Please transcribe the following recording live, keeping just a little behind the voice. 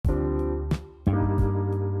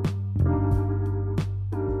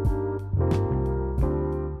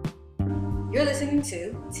You're listening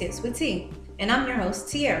to Tips with T, and I'm your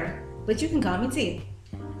host, Tiara, but you can call me T.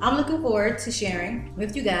 I'm looking forward to sharing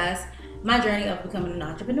with you guys my journey of becoming an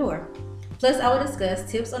entrepreneur. Plus, I will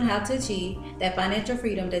discuss tips on how to achieve that financial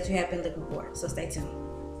freedom that you have been looking for. So stay tuned.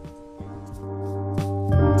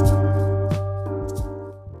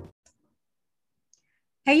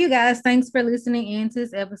 Hey, you guys, thanks for listening in to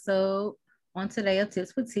this episode on today of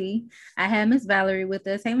Tips with T. I have Miss Valery with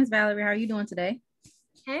us. Hey, Miss Valery, how are you doing today?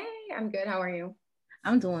 Hey, I'm good. How are you?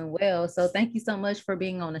 I'm doing well. So thank you so much for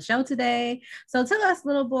being on the show today. So tell us a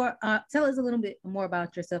little bit more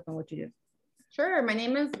about yourself and what you do. Sure. My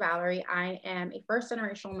name is Valery. I am a first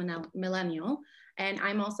generational millennial, and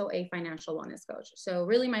I'm also a financial wellness coach. So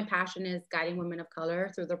really my passion is guiding women of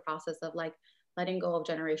color through the process of letting go of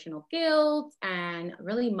generational guilt and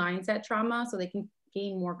really mindset trauma so they can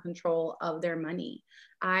gain more control of their money.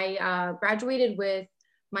 I graduated with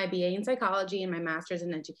my BA in psychology and my master's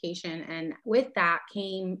in education. And with that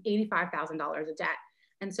came $85,000 of debt.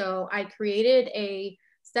 And so I created a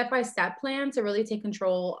step-by-step plan to really take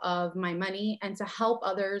control of my money and to help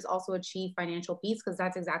others also achieve financial peace, because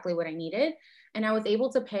that's exactly what I needed. And I was able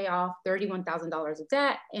to pay off $31,000 of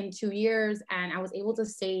debt in 2 years, and I was able to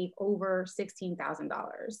save over $16,000.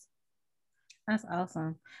 That's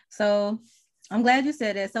awesome. So I'm glad you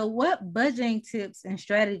said that. So what budgeting tips and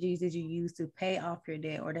strategies did you use to pay off your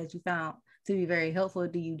debt, or that you found to be very helpful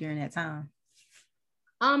to you during that time?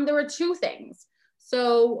 There were two things.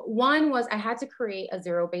 So one was I had to create a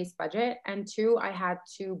zero-based budget, and two, I had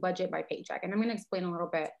to budget by paycheck. And I'm going to explain a little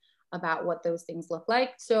bit about what those things look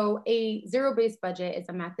like. So a zero-based budget is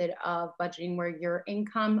a method of budgeting where your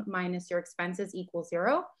income minus your expenses equals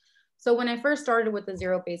zero. So when I first started with the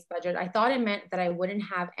zero-based budget, I thought it meant that I wouldn't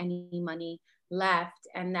have any money left,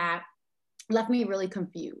 and that left me really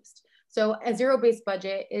confused. So a zero-based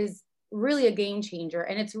budget is really a game changer,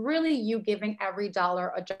 and it's really you giving every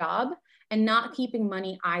dollar a job and not keeping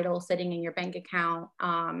money idle sitting in your bank account.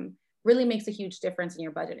 Really makes a huge difference in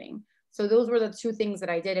your budgeting. So those were the two things that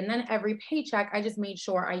I did. And then every paycheck, I just made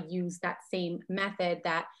sure I used that same method,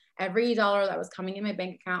 that every dollar that was coming in my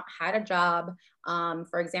bank account had a job.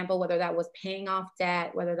 For example, whether that was paying off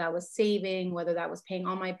debt, whether that was saving, whether that was paying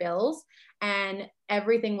all my bills, and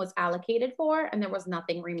everything was allocated for, and there was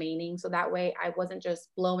nothing remaining. So that way I wasn't just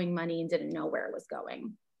blowing money and didn't know where it was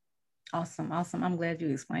going. Awesome. I'm glad you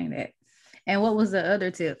explained that. And what was the other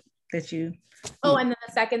tip that you? Oh, and then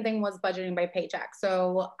the second thing was budgeting by paycheck.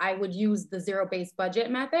 So I would use the zero-based budget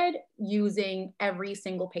method using every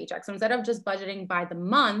single paycheck. So instead of just budgeting by the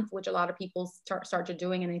month, which a lot of people start to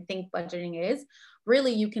doing, and I think budgeting is,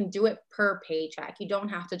 really you can do it per paycheck. You don't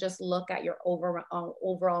have to just look at your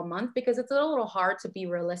overall month, because it's a little hard to be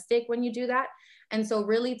realistic when you do that. And so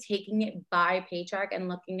really taking it by paycheck and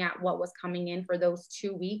looking at what was coming in for those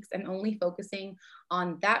 2 weeks and only focusing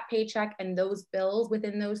on that paycheck and those bills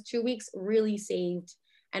within those 2 weeks really saved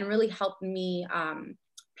and really helped me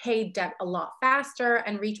pay debt a lot faster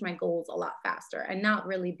and reach my goals a lot faster and not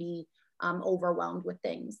really be overwhelmed with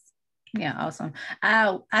things. Yeah, awesome.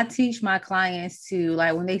 I teach my clients to,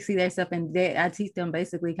 like, when they see themselves in debt, I teach them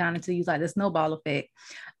basically kind of to use like the snowball effect.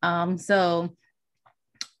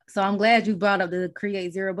 So I'm glad you brought up the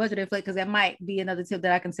create zero budget effect, because that might be another tip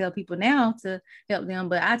that I can tell people now to help them.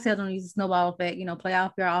 But I tell them to use the snowball effect, play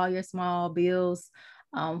off all your small bills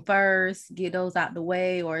first, get those out the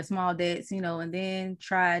way, or small debts, and then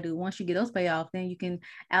try to, once you get those paid off, then you can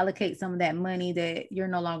allocate some of that money that you're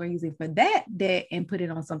no longer using for that debt and put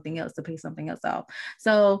it on something else to pay something else off.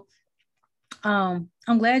 So I'm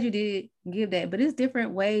glad you did give that, but it's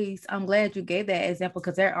different ways. I'm glad you gave that example,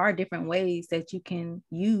 because there are different ways that you can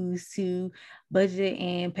use to budget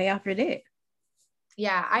and pay off your debt.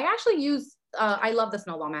 Yeah, I actually use I love the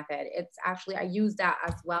snowball method. It's actually, I use that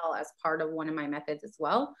as well as part of one of my methods as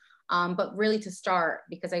well. But really to start,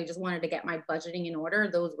 because I just wanted to get my budgeting in order,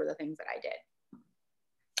 those were the things that I did.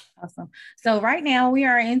 Awesome. So right now we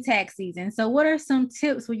are in tax season. So what are some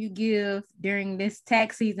tips will you give during this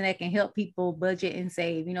tax season that can help people budget and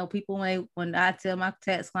save? People, when I tell my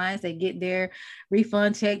tax clients, they get their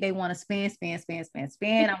refund check, they want to spend.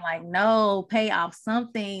 I'm like, no, pay off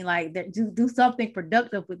something, like do something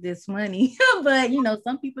productive with this money. But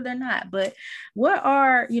some people, they're not. But what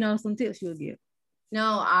are some tips you'll give?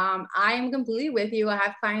 No, I am completely with you. I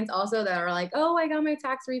have clients also that are like, oh, I got my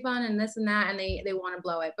tax refund and this and that, and they want to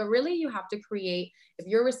blow it. But really you have to create, if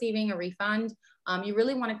you're receiving a refund, you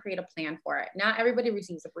really want to create a plan for it. Not everybody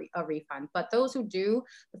receives a refund, but those who do,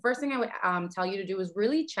 the first thing I would tell you to do is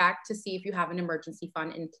really check to see if you have an emergency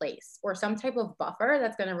fund in place or some type of buffer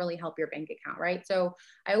that's going to really help your bank account, right? So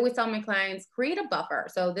I always tell my clients, create a buffer.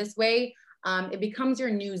 So this way, it becomes your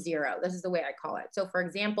new zero. This is the way I call it. So for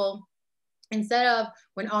example, instead of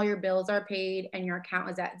when all your bills are paid and your account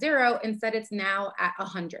is at zero, instead it's now at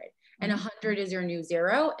 100. And 100 is your new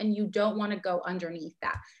zero, and you don't want to go underneath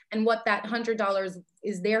that. And what that $100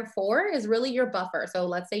 is there for is really your buffer. So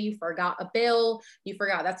let's say you forgot a bill, you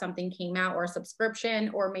forgot that something came out, or a subscription,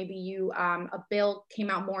 or maybe you a bill came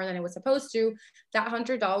out more than it was supposed to. That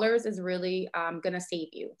 $100 is really going to save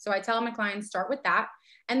you. So I tell my clients, start with that,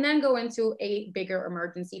 and then go into a bigger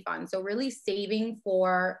emergency fund. So really saving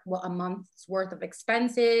for a month's worth of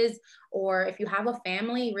expenses, or if you have a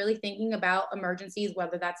family, really thinking about emergencies,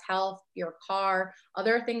 whether that's health, your car,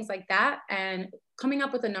 other things like that, and coming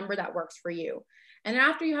up with a number that works for you. And then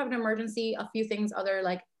after you have an emergency, a few things other,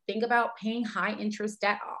 like think about paying high interest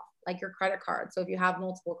debt off, like your credit card. So if you have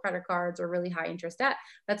multiple credit cards or really high interest debt,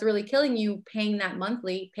 that's really killing you, paying that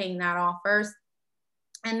monthly, paying that off first.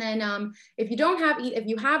 And then if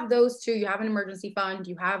you have those two, you have an emergency fund,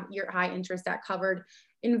 you have your high interest debt covered,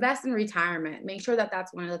 invest in retirement. Make sure that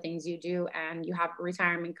that's one of the things you do, and you have a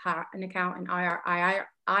retirement an account, an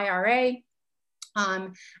IRA,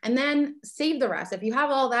 and then save the rest. If you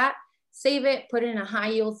have all that, save it, put it in a high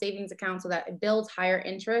yield savings account so that it builds higher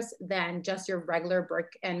interest than just your regular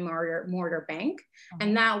brick and mortar bank.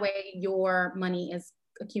 And that way your money is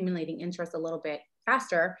accumulating interest a little bit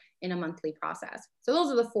faster in a monthly process. So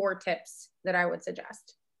those are the 4 tips that I would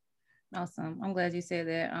suggest. Awesome. I'm glad you said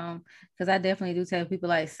that. Because I definitely do tell people,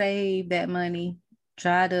 like, save that money,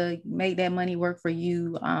 try to make that money work for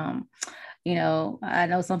you. You know, I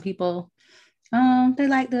know some people, they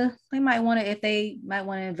might want to, if they might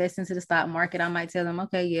want to invest into the stock market, I might tell them,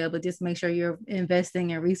 okay, yeah, but just make sure you're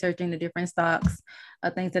investing and researching the different stocks,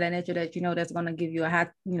 things of that nature that, you know, that's going to give you a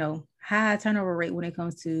high turnover rate when it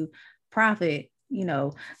comes to profit, you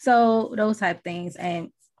know, so those type of things.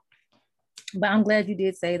 But I'm glad you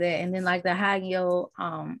did say that. And then like the high yield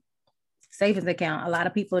savings account, a lot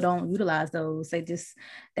of people don't utilize those.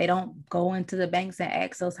 They don't go into the banks and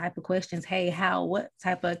ask those type of questions. Hey, what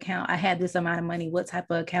type of account? I have this amount of money. What type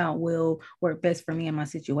of account will work best for me in my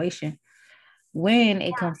situation when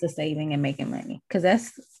it comes to saving and making money?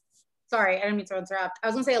 Because sorry, I didn't mean to interrupt. I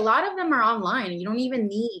was gonna say, a lot of them are online, and you don't even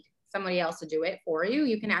need somebody else to do it for you.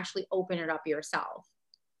 You can actually open it up yourself,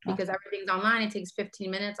 because everything's online. It takes 15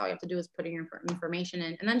 minutes. All you have to do is put in your information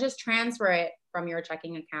in, and then just transfer it from your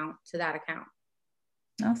checking account to that account.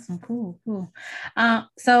 Awesome. Cool.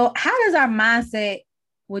 So how does our mindset,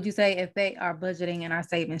 would you say, affect our budgeting and our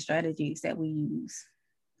saving strategies that we use?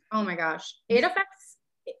 Oh my gosh. It affects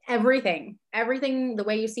everything, the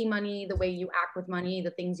way you see money, the way you act with money,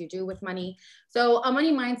 the things you do with money. So a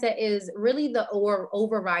money mindset is really the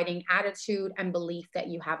overriding attitude and belief that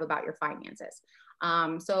you have about your finances.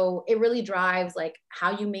 So it really drives like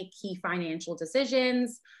how you make key financial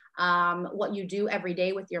decisions, what you do every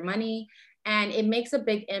day with your money, and it makes a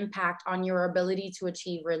big impact on your ability to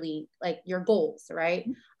achieve really like your goals, right?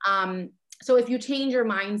 So if you change your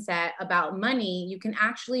mindset about money, you can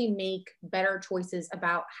actually make better choices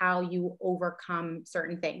about how you overcome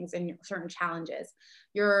certain things and certain challenges.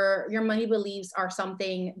 Your money beliefs are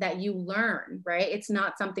something that you learn, right? It's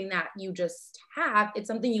not something that you just have. It's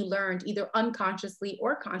something you learned either unconsciously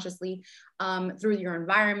or consciously through your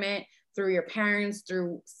environment, through your parents,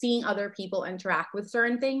 through seeing other people interact with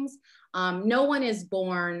certain things. No one is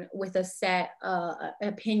born with a set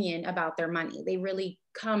opinion about their money. They really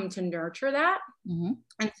come to nurture that.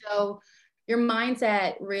 And so your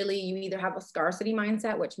mindset, really, you either have a scarcity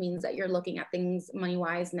mindset, which means that you're looking at things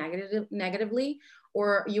money-wise negatively,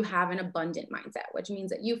 or you have an abundant mindset, which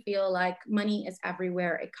means that you feel like money is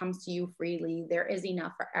everywhere. It comes to you freely. There is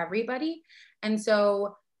enough for everybody. And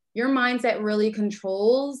so your mindset really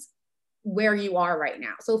controls where you are right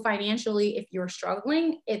now. So financially, if you're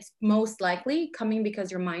struggling, it's most likely coming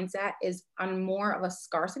because your mindset is on more of a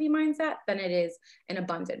scarcity mindset than it is an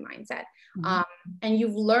abundant mindset. And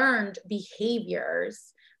you've learned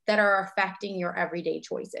behaviors that are affecting your everyday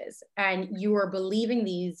choices, and you are believing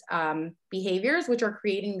these behaviors, which are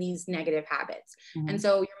creating these negative habits. And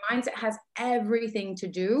so your mindset has everything to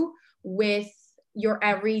do with your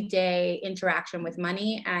everyday interaction with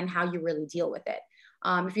money and how you really deal with it.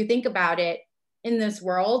 If you think about it, in this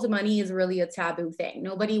world, money is really a taboo thing.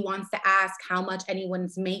 Nobody wants to ask how much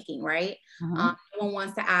anyone's making, right? No one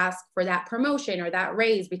wants to ask for that promotion or that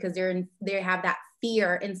raise because they have that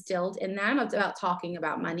fear instilled in them about talking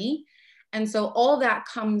about money. And so all that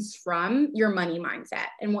comes from your money mindset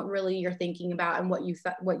and what really you're thinking about and what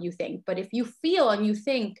you think. But if you feel and you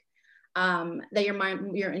think that your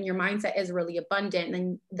mindset is really abundant,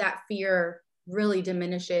 then that fear really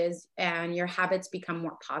diminishes and your habits become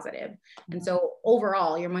more positive. And so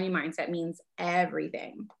overall, your money mindset means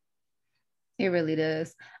everything. It really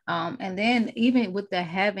does. And then even with the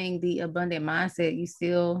having the abundant mindset, you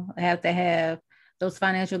still have to have those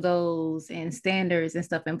financial goals and standards and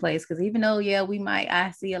stuff in place. Because even though, yeah,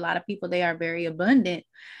 I see a lot of people, they are very abundant.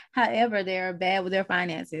 However, they're bad with their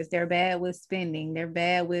finances. They're bad with spending. They're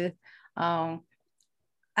bad with, I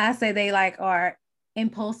say they like are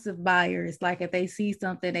impulsive buyers. Like if they see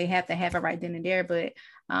something, they have to have it right then and there. But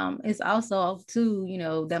it's also too,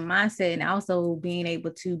 the mindset and also being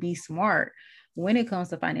able to be smart when it comes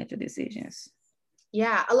to financial decisions.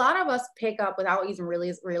 Yeah, a lot of us pick up without even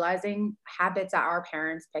really realizing habits that our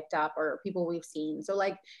parents picked up or people we've seen. So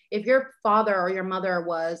like if your father or your mother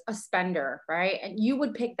was a spender, right? And you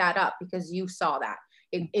would pick that up because you saw that.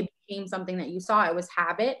 It became something that you saw. It was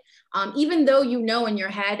habit. Even though you know in your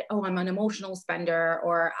head, oh, I'm an emotional spender,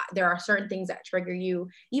 or there are certain things that trigger you.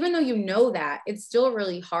 Even though you know that, it's still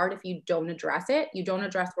really hard if you don't address it. You don't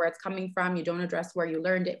address where it's coming from. You don't address where you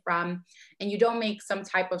learned it from. And you don't make some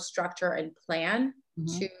type of structure and plan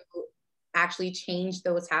to actually change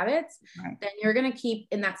those habits, right, then you're going to keep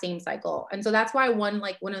in that same cycle. And so that's why one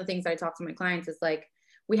of the things that I talk to my clients is like,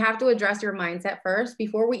 we have to address your mindset first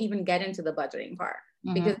before we even get into the budgeting part.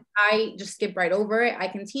 Because I just skip right over it. I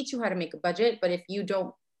can teach you how to make a budget, but if you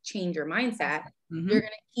don't change your mindset, you're going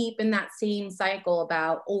to keep in that same cycle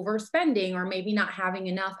about overspending or maybe not having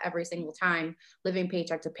enough every single time, living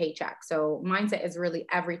paycheck to paycheck. So mindset is really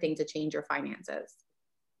everything to change your finances.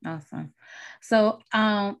 Awesome. So,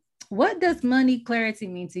 what does money clarity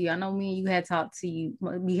mean to you? I know me and you had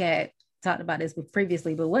we had talked about this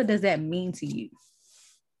previously, but what does that mean to you?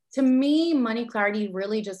 To me, money clarity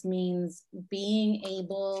really just means being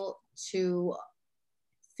able to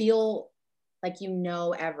feel like you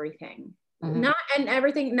know everything. Not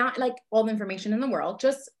like all the information in the world,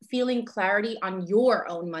 just feeling clarity on your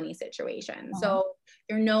own money situation. So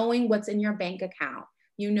you're knowing what's in your bank account,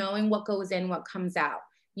 you knowing what goes in, what comes out.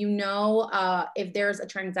 You know, if there's a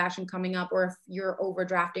transaction coming up or if you're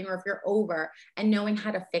overdrafting or if you're over, and knowing how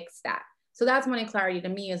to fix that. So that's money clarity to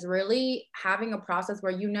me, is really having a process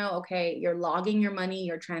where, okay, you're logging your money,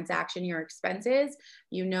 your transaction, your expenses,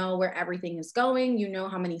 you know where everything is going, you know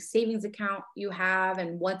how many savings account you have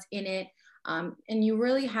and what's in it. And you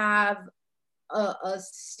really have a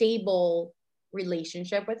stable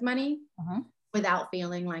relationship with money without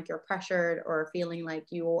feeling like you're pressured or feeling like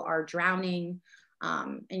you are drowning.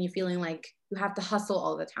 And you feeling like you have to hustle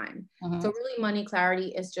all the time. So really money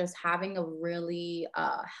clarity is just having a really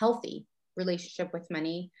healthy relationship with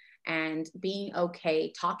money and being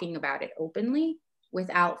okay talking about it openly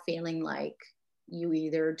without feeling like you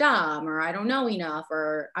either dumb or I don't know enough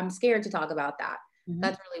or I'm scared to talk about that.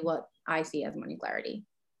 That's really what I see as money clarity.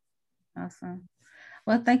 Awesome.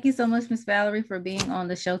 Well, thank you so much, Ms. Valery, for being on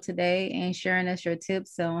the show today and sharing us your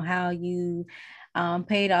tips on how you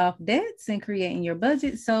paid off debts and creating your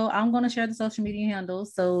budget. So I'm going to share the social media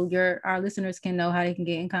handles so our listeners can know how they can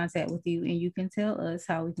get in contact with you, and you can tell us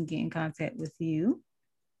how we can get in contact with you.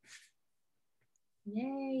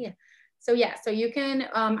 Yay. So you can,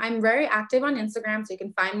 I'm very active on Instagram, so you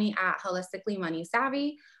can find me at Holistically Money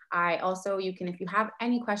Savvy. I also, if you have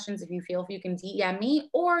any questions, you can DM me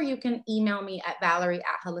or you can email me at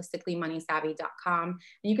valery@holisticallymoneysavvy.com. And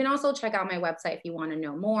you can also check out my website if you want to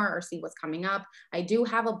know more or see what's coming up. I do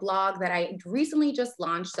have a blog that I recently just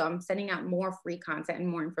launched, so I'm sending out more free content and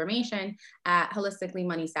more information at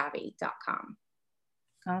holisticallymoneysavvy.com.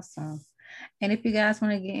 Awesome. And if you guys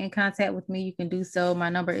want to get in contact with me, you can do so. My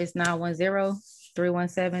number is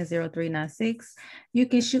 910-317-0396. You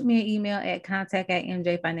can shoot me an email at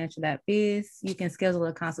contact@mjfinancial.biz. You can schedule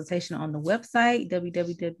a consultation on the website,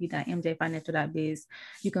 www.mjfinancial.biz.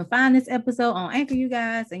 You can find this episode on Anchor, you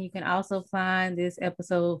guys, and you can also find this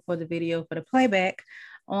episode for the video for the playback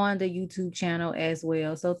on the YouTube channel as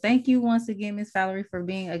well. So thank you once again, Ms. Valery, for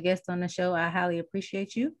being a guest on the show. I highly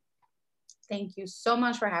appreciate you. Thank you so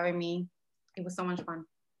much for having me. It was so much fun.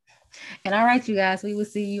 And all right, you guys, we will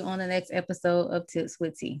see you on the next episode of Tips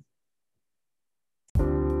with T.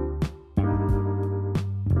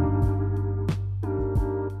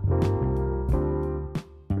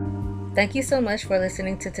 Thank you so much for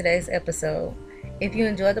listening to today's episode. If you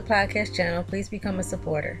enjoyed the podcast channel, please become a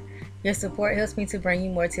supporter. Your support helps me to bring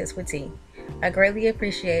you more Tips with T. I greatly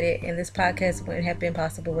appreciate it, and this podcast wouldn't have been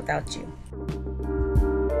possible without you.